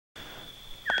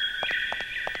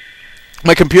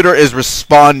My computer is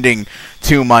responding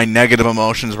to my negative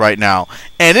emotions right now.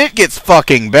 And it gets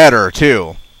fucking better,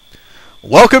 too.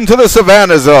 Welcome to the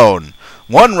Savannah Zone.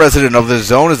 One resident of this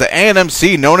zone is the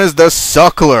ANMC known as the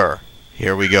Suckler.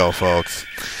 Here we go, folks.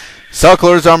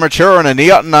 Sucklers are mature in a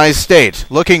neotenized state,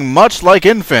 looking much like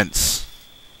infants.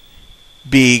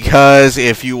 Because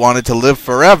if you wanted to live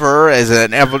forever as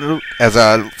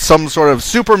some sort of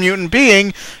super mutant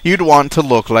being, you'd want to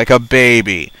look like a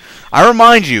baby. I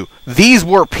remind you, these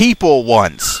were people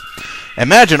once.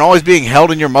 Imagine always being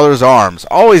held in your mother's arms,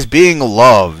 always being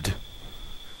loved.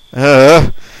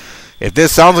 If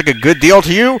this sounds like a good deal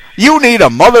to you, you need a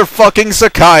motherfucking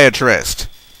psychiatrist.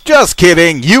 Just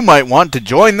kidding, you might want to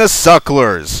join the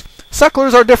Sucklers.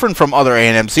 Sucklers are different from other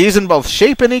ANMCs in both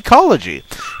shape and ecology.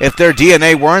 If their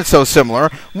DNA weren't so similar,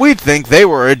 we'd think they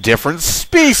were a different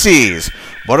species.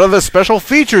 What are the special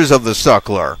features of the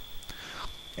Suckler?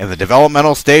 In the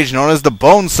developmental stage known as the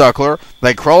bone suckler,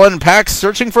 they crawl in packs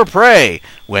searching for prey.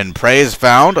 When prey is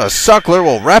found, a suckler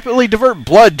will rapidly divert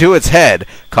blood to its head,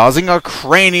 causing a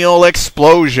cranial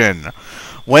explosion.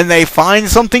 When they find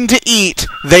something to eat,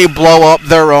 they blow up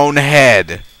their own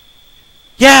head.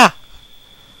 Yeah!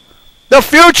 The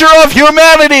future of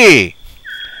humanity!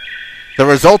 The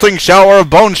resulting shower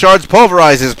of bone shards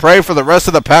pulverizes prey for the rest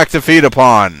of the pack to feed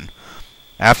upon.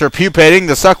 After pupating,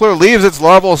 the suckler leaves its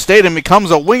larval state and becomes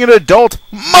a winged adult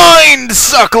mind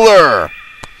suckler!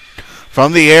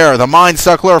 From the air, the mind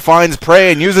suckler finds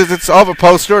prey and uses its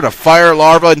ovipositor to fire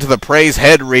larvae into the prey's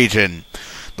head region.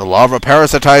 The larva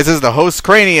parasitizes the host's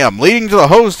cranium, leading to the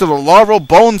host of the larval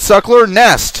bone suckler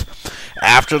nest.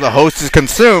 After the host is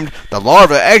consumed, the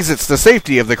larva exits the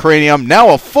safety of the cranium, now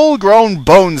a full-grown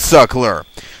bone suckler.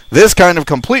 This kind of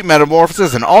complete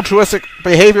metamorphosis and altruistic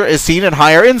behavior is seen in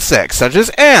higher insects, such as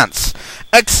ants,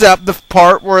 except the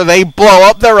part where they blow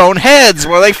up their own heads,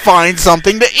 where they find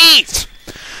something to eat.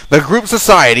 The group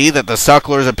society that the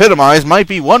sucklers epitomize might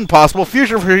be one possible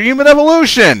future for human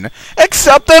evolution,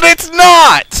 except that it's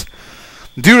not!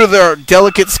 Due to their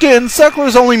delicate skin,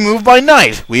 sucklers only move by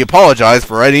night. We apologize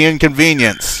for any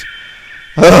inconvenience.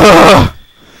 Ugh.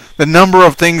 The number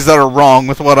of things that are wrong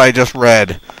with what I just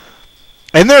read.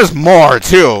 And there's more,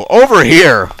 too. Over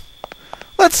here.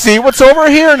 Let's see what's over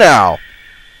here now.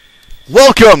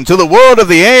 Welcome to the world of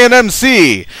the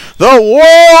ANMC. The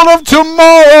world of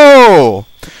tomorrow.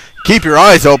 Keep your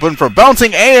eyes open for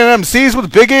bouncing ANMCs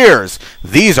with big ears.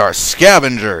 These are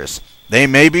scavengers. They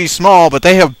may be small, but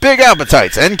they have big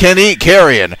appetites and can eat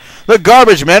carrion. The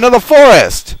garbage men of the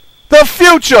forest. The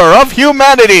future of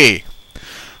humanity.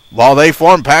 While they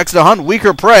form packs to hunt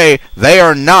weaker prey, they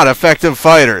are not effective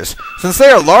fighters. Since they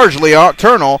are largely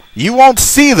nocturnal, you won't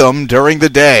see them during the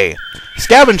day.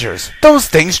 Scavengers. Those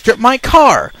things stripped my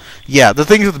car. Yeah, the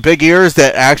things with the big ears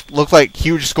that look like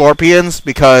huge scorpions,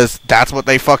 because that's what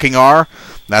they fucking are.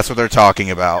 That's what they're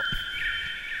talking about.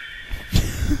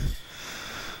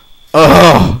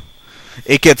 Ugh.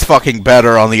 It gets fucking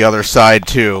better on the other side,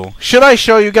 too. Should I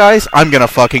show you guys? I'm gonna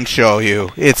fucking show you.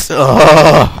 It's,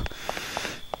 ugh.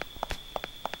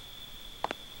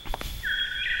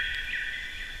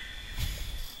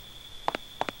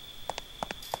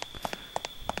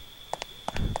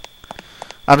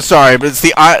 I'm sorry, but it's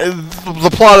the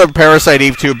plot of Parasite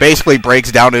Eve 2 basically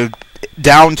breaks down to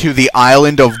the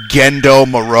island of Gendo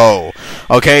Moreau.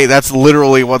 Okay, that's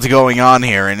literally what's going on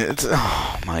here, and it's,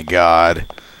 oh my god.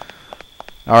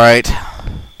 Alright,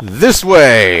 this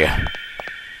way.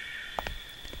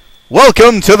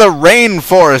 Welcome to the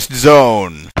Rainforest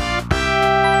Zone.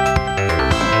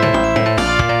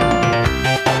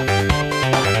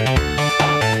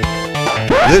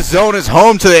 This zone is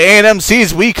home to the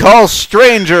ANMCs we call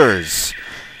strangers.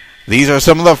 These are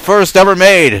some of the first ever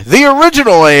made, the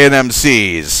original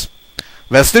ANMCs.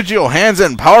 Vestigial hands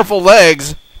and powerful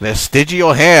legs,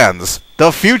 vestigial hands,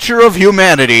 the future of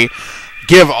humanity,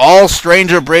 give all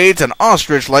stranger braids an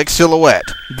ostrich-like silhouette.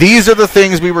 These are the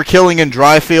things we were killing in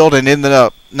Dryfield and in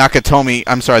the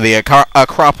the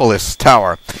Acropolis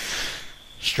Tower.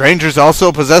 Strangers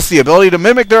also possess the ability to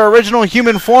mimic their original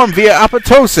human form via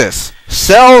apoptosis.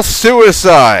 Cell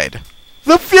suicide.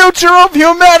 The future of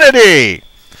humanity!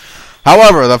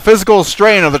 However, the physical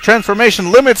strain of the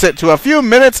transformation limits it to a few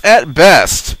minutes at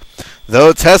best.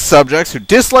 Though test subjects who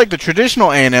dislike the traditional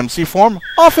ANMC form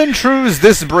often choose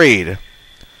this breed.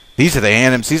 These are the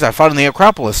ANMCs I fought in the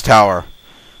Acropolis Tower.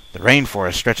 The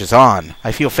rainforest stretches on.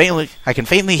 I can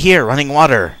faintly hear running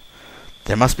water.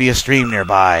 There must be a stream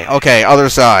nearby. Okay, other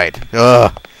side.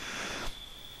 Ugh.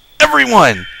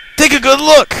 Everyone, take a good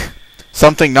look!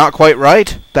 Something not quite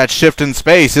right? That shift in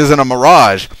space isn't a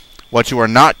mirage. What you are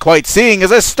not quite seeing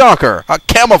is a stalker, a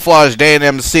camouflaged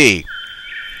ANMC.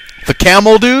 The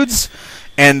camel dudes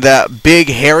and that big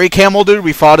hairy camel dude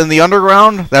we fought in the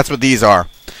underground, that's what these are.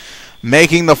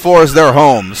 Making the forest their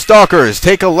home, stalkers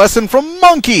take a lesson from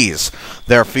monkeys.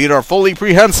 Their feet are fully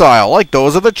prehensile, like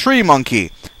those of the tree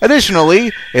monkey.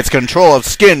 Additionally, its control of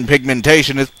skin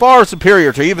pigmentation is far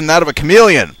superior to even that of a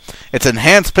chameleon. Its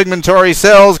enhanced pigmentary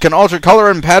cells can alter color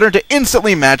and pattern to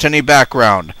instantly match any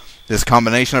background. This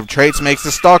combination of traits makes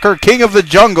the stalker king of the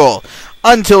jungle,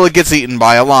 until it gets eaten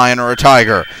by a lion or a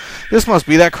tiger. This must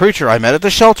be that creature I met at the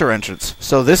shelter entrance.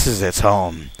 So this is its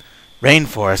home.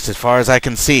 Rainforest as far as I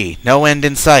can see. No end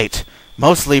in sight.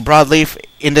 Mostly broadleaf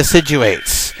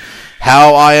indeciduates.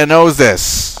 How Aya knows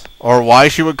this. Or why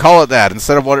she would call it that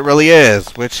instead of what it really is.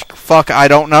 Which, fuck, I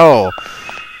don't know.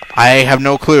 I have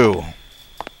no clue.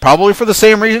 Probably for the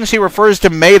same reason she refers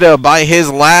to Maida by his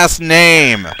last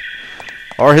name.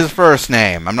 Or his first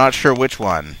name. I'm not sure which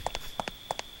one.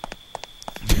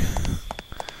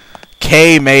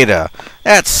 K. Maida.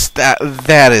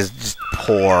 That is just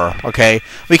poor, okay?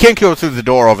 We can't go through the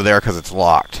door over there because it's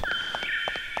locked.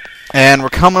 And we're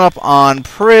coming up on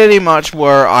pretty much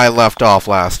where I left off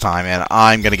last time, and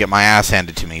I'm going to get my ass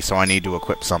handed to me, so I need to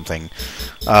equip something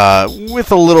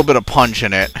with a little bit of punch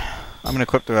in it. I'm going to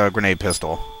equip the grenade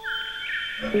pistol.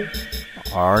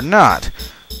 Or not.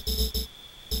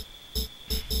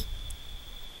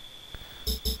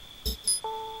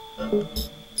 Let's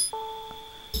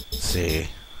see.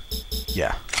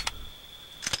 Yeah.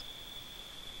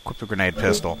 Equip the grenade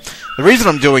pistol. The reason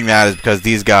I'm doing that is because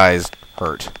these guys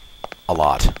hurt a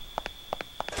lot.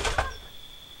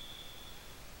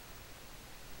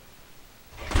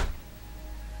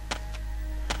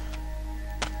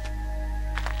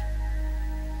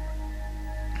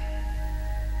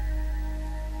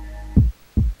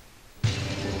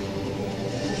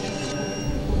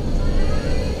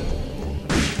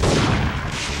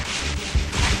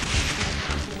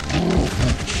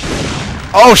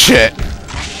 Oh shit!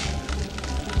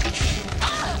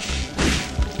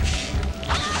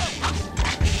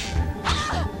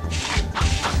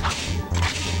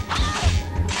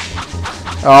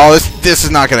 Oh, this is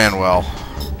not gonna end well.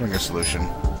 Bring a solution.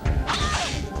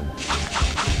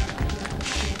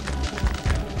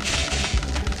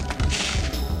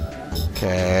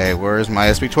 Okay, where's my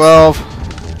SP12?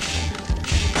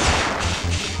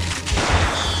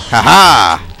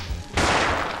 Haha!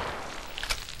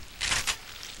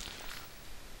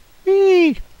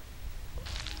 Whee!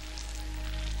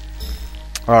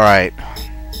 Alright.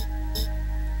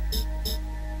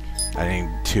 I need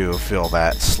to fill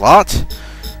that slot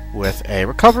with a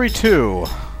recovery 2.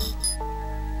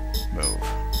 Move.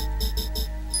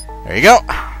 There you go.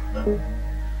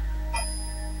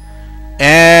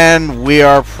 And we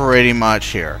are pretty much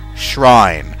here.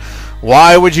 Shrine.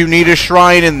 Why would you need a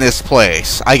shrine in this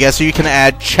place? I guess you can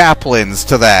add chaplains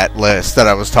to that list that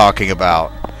I was talking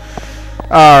about.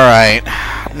 Alright.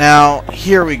 Now,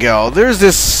 here we go. There's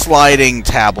this sliding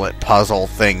tablet puzzle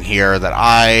thing here that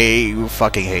I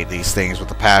fucking hate these things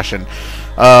with a passion.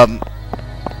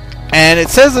 And it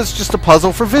says it's just a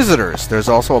puzzle for visitors. There's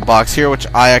also a box here which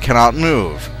I cannot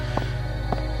move.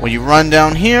 When you run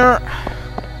down here,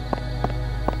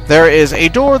 there is a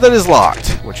door that is locked,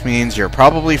 which means you're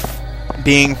probably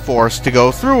being forced to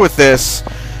go through with this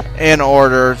in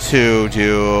order to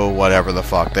do whatever the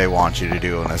fuck they want you to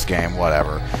do in this game,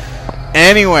 whatever.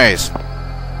 Anyways,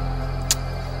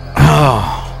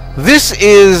 this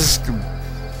is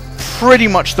pretty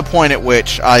much the point at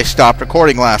which I stopped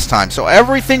recording last time. So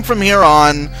everything from here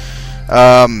on,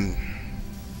 I'm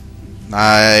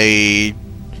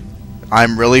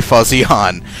really fuzzy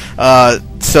on.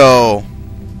 So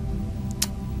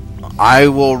I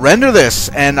will render this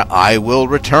and I will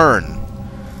return.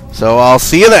 So I'll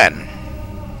see you then.